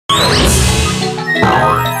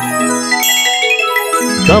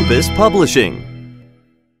Compass Publishing.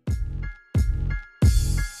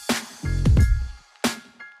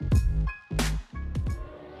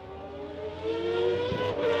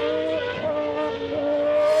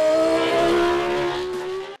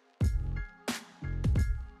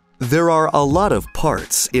 There are a lot of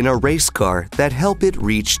parts in a race car that help it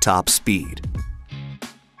reach top speed.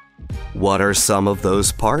 What are some of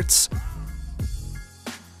those parts?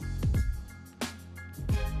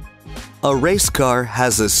 A race car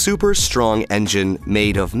has a super strong engine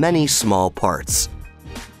made of many small parts.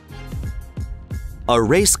 A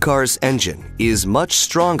race car's engine is much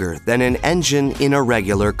stronger than an engine in a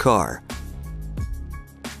regular car.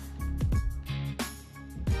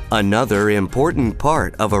 Another important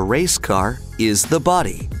part of a race car is the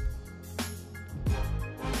body.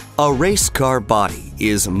 A race car body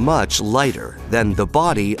is much lighter than the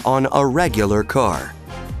body on a regular car.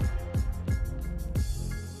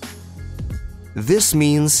 This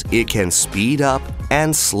means it can speed up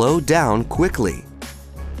and slow down quickly.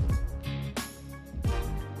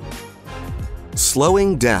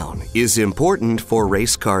 Slowing down is important for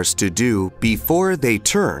race cars to do before they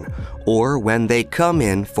turn or when they come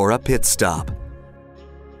in for a pit stop.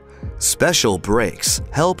 Special brakes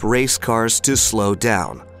help race cars to slow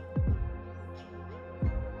down.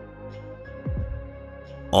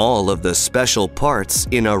 All of the special parts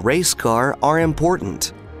in a race car are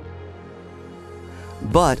important.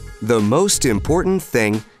 But the most important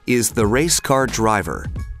thing is the race car driver.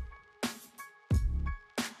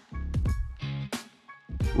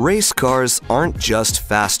 Race cars aren't just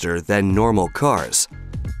faster than normal cars.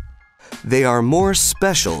 They are more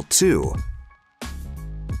special too.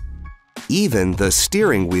 Even the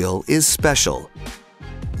steering wheel is special.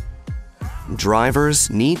 Drivers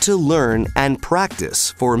need to learn and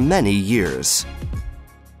practice for many years.